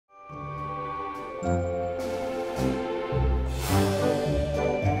And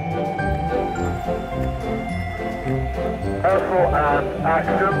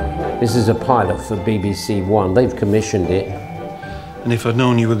action. This is a pilot for BBC One. They've commissioned it. And if I'd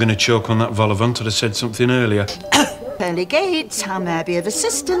known you were going to choke on that vol au vent, I'd have said something earlier. Pearly Gates, how may I be of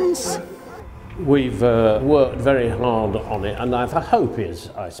assistance? We've worked very hard on it, and our hope is,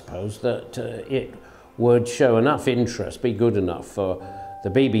 I suppose, that it would show enough interest, be good enough for the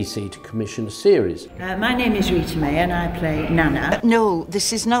BBC to commission a series. My name is Ritchie and I play Nana. No,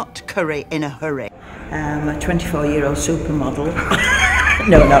 this is not curry in a hurry. I'm a 24-year-old supermodel.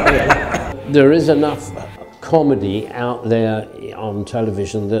 No, not really. There is enough comedy out there on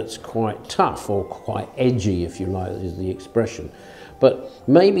television that's quite tough or quite edgy, if you like, is the expression. But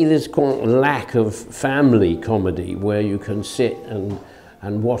maybe there's quite a lack of family comedy where you can sit and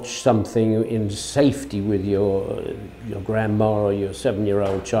watch something in safety with your grandma or your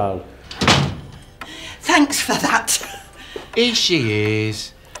 7-year-old child. Thanks for that. Here she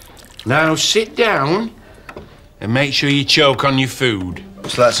is. Now sit down and make sure you choke on your food.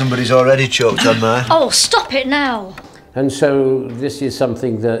 It's like somebody's already choked on mine. Oh, stop it now. And so this is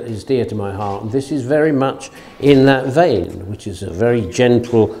something that is dear to my heart. And this is very much in that vein, which is a very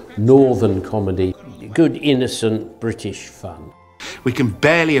gentle northern comedy, good innocent British fun. We can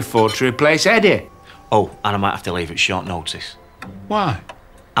barely afford to replace Eddie. Oh, and I might have to leave at short notice. Why?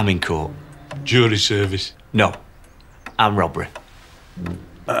 I'm in court. Jury service. No, I'm robbery.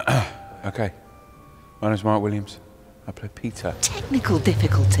 Okay. My name's Mark Williams. I play Peter. Technical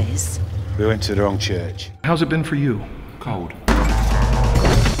difficulties. We went to the wrong church. How's it been for you? Cold. No.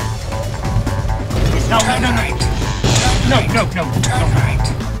 Turn right.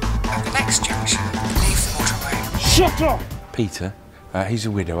 At the next junction, leave the motorway. Shut up! Peter, he's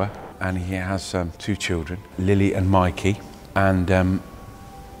a widower and he has 2 children, Lily and Mikey. And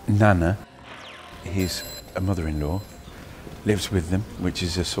Nana, he's a mother-in-law, lives with them, which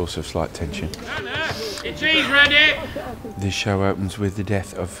is a source of slight tension. Nana, your tea's ready. The show opens with the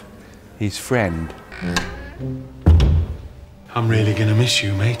death of his friend. I'm really going to miss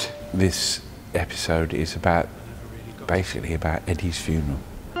you, mate. This episode is basically about Eddie's funeral.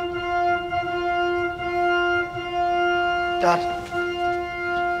 Dad.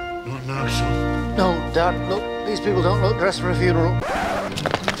 No, son. No, Dad, look, these people don't look dressed for a funeral.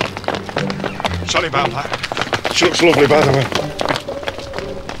 Sorry about that. She looks lovely, by the way.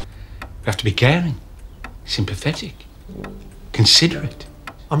 You have to be caring, sympathetic, considerate.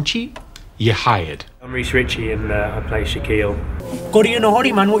 I'm cheap. You're hired. I'm Ritchie and I play Shaquille. Got it in a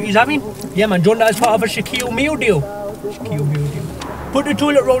hurry, man. What you having? Yeah, man. John, that's part of a Shaquille meal deal. Shaquille meal deal. Put the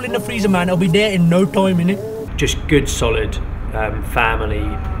toilet roll in the freezer, man. I'll be there in no time, innit? Just good, solid, family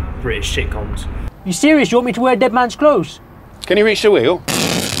British sitcoms. You serious? You want me to wear a dead man's clothes? Can you reach the wheel?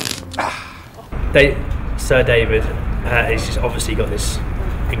 Sir David has just obviously got this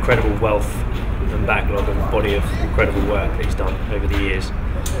incredible wealth and backlog and body of incredible work that he's done over the years.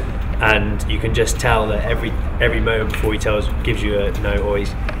 And you can just tell that every moment before he gives you a note, or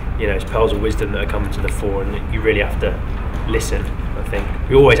it's pearls of wisdom that are coming to the fore, and you really have to listen. I think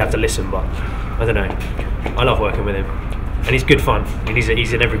we always have to listen, but I don't know. I love working with him, and he's good fun. And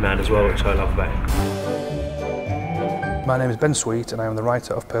he's an everyman as well, which I love about him. My name is Ben Sweet, and I am the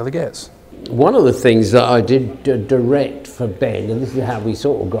writer of Pearly Gates. One of the things that I did direct for Ben, and this is how we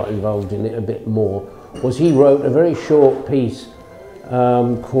sort of got involved in it a bit more, was he wrote a very short piece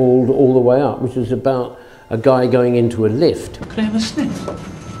called All the Way Up, which was about a guy going into a lift. Could I have a sniff?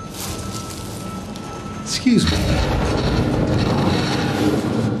 Excuse me.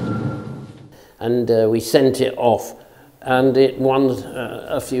 And we sent it off, and it won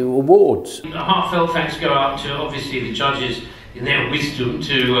a few awards. A heartfelt thanks go out to obviously the judges in their wisdom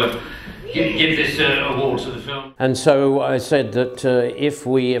to give this award to the film. And so I said that if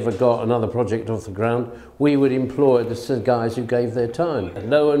we ever got another project off the ground, we would employ the guys who gave their time. And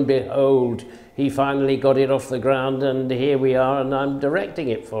lo and behold, he finally got it off the ground, and here we are, and I'm directing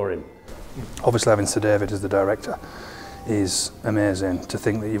it for him. Obviously having Sir David as the director is amazing. To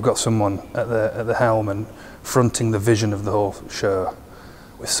think that you've got someone at the helm and fronting the vision of the whole show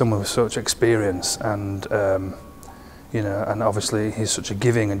with someone with such experience, and and obviously he's such a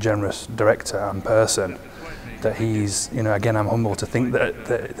giving and generous director and person that he's, again, I'm humbled to think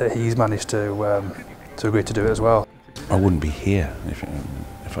that he's managed to agree to do it as well. I wouldn't be here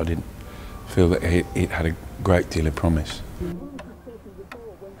if I didn't feel that it had a great deal of promise.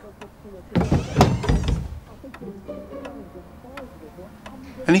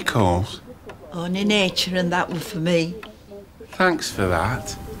 Any calls? Only nature, and that one for me. Thanks for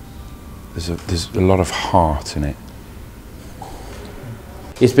that. There's a lot of heart in it.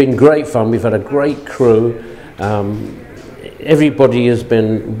 It's been great fun. We've had a great crew. Everybody has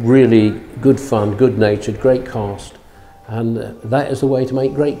been really good fun, good-natured, great cast. And that is the way to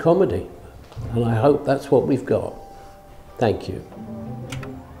make great comedy. And I hope that's what we've got. Thank you.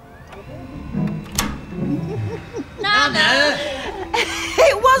 Nana!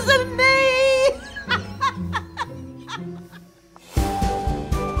 It was